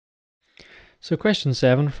So question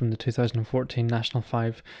 7 from the 2014 National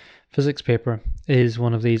 5 physics paper is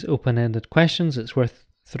one of these open-ended questions. It's worth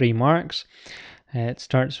 3 marks. It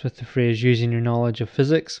starts with the phrase using your knowledge of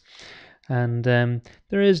physics, and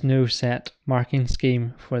there is no set marking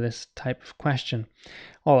scheme for this type of question.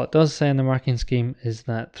 All it does say in the marking scheme is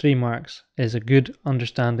that 3 marks is a good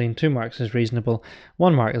understanding, 2 marks is reasonable,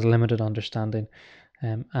 1 mark is limited understanding,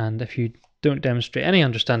 and if you don't demonstrate any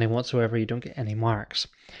understanding whatsoever, you don't get any marks.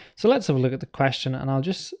 So let's have a look at the question, and I'll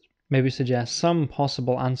just maybe suggest some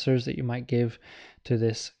possible answers that you might give to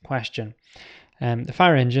this question. The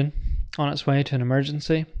fire engine on its way to an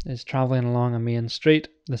emergency is travelling along a main street.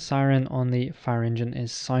 The siren on the fire engine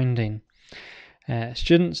is sounding. A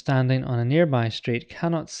student standing on a nearby street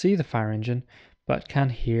cannot see the fire engine but can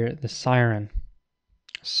hear the siren.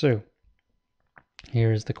 So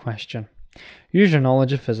here is the question. Use your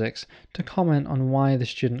knowledge of physics to comment on why the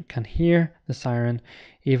student can hear the siren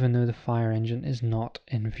even though the fire engine is not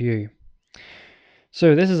in view.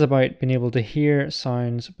 So this is about being able to hear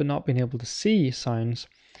sounds but not being able to see sounds,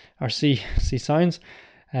 or see sounds,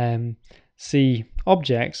 see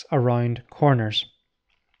objects around corners.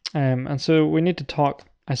 And so we need to talk,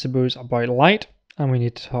 I suppose, about light, and we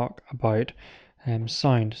need to talk about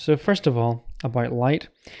sound. So first of all, about light.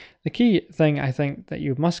 The key thing I think that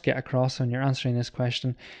you must get across when you're answering this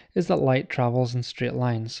question is that light travels in straight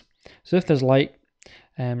lines. So if there's light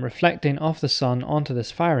reflecting off the sun onto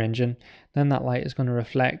this fire engine, then that light is going to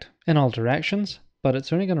reflect in all directions, but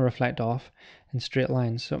it's only going to reflect off in straight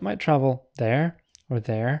lines. So it might travel there, or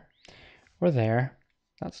there, or there.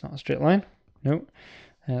 That's not a straight line. No.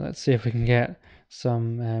 Let's see if we can get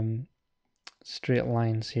some straight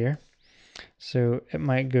lines here. So it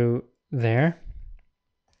might go there,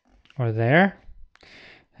 or there,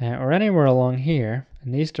 or anywhere along here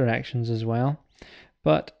in these directions as well,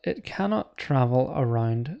 but it cannot travel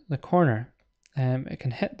around the corner. It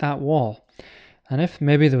can hit that wall, and if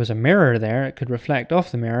maybe there was a mirror there, it could reflect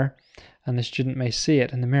off the mirror and the student may see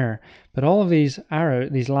it in the mirror. But all of these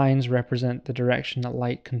lines represent the direction that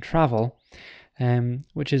light can travel,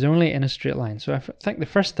 which is only in a straight line. So I think the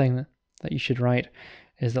first thing that you should write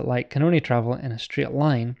is that light can only travel in a straight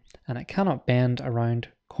line and it cannot bend around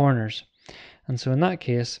corners. And so in that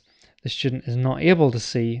case, the student is not able to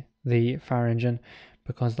see the fire engine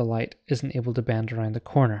because the light isn't able to bend around the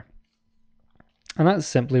corner. And that's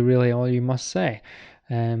simply really all you must say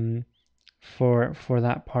for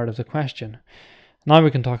that part of the question. Now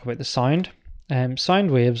we can talk about the sound.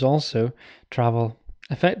 Sound waves also travel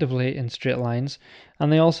effectively in straight lines,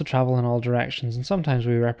 and they also travel in all directions, and sometimes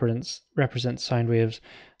we represent sound waves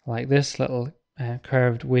like this, little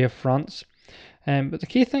curved wave fronts. But the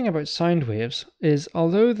key thing about sound waves is,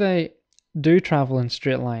 although they do travel in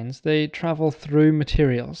straight lines, they travel through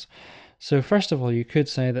materials. So first of all, you could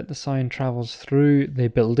say that the sound travels through the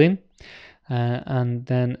building, and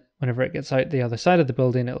then whenever it gets out the other side of the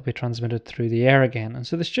building, it'll be transmitted through the air again. And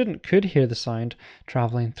so the student could hear the sound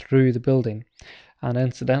traveling through the building. And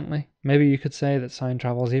incidentally, maybe you could say that sound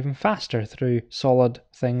travels even faster through solid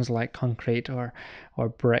things like concrete or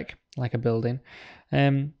brick, like a building.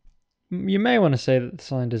 You may want to say that the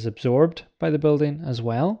sound is absorbed by the building as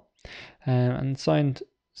well. And sound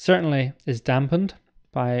certainly is dampened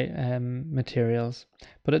by materials,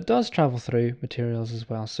 but it does travel through materials as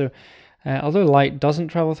well. So although light doesn't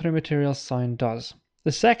travel through materials, sound does.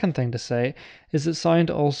 The second thing to say is that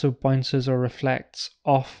sound also bounces or reflects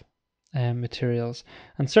off materials,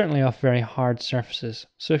 and certainly off very hard surfaces.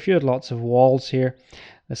 So if you had lots of walls here,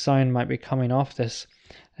 the sound might be coming off this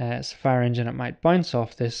fire engine. It might bounce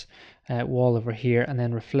off this wall over here and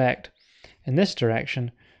then reflect in this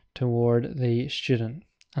direction toward the student.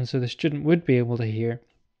 And so the student would be able to hear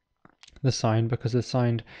the sound because the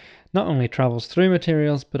sound not only travels through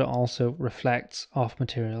materials, but it also reflects off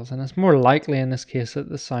materials. And it's more likely in this case that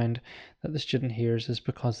the sound that the student hears is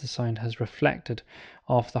because the sound has reflected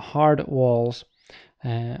off the hard walls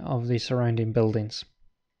of the surrounding buildings.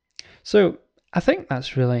 So I think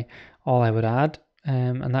that's really all I would add.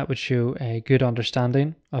 And that would show a good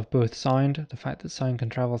understanding of both sound, the fact that sound can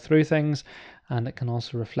travel through things, and it can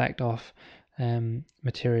also reflect off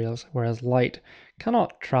materials, whereas light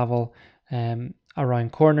cannot travel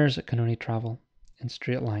around corners. It can only travel in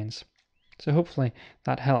straight lines. So hopefully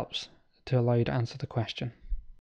that helps to allow you to answer the question.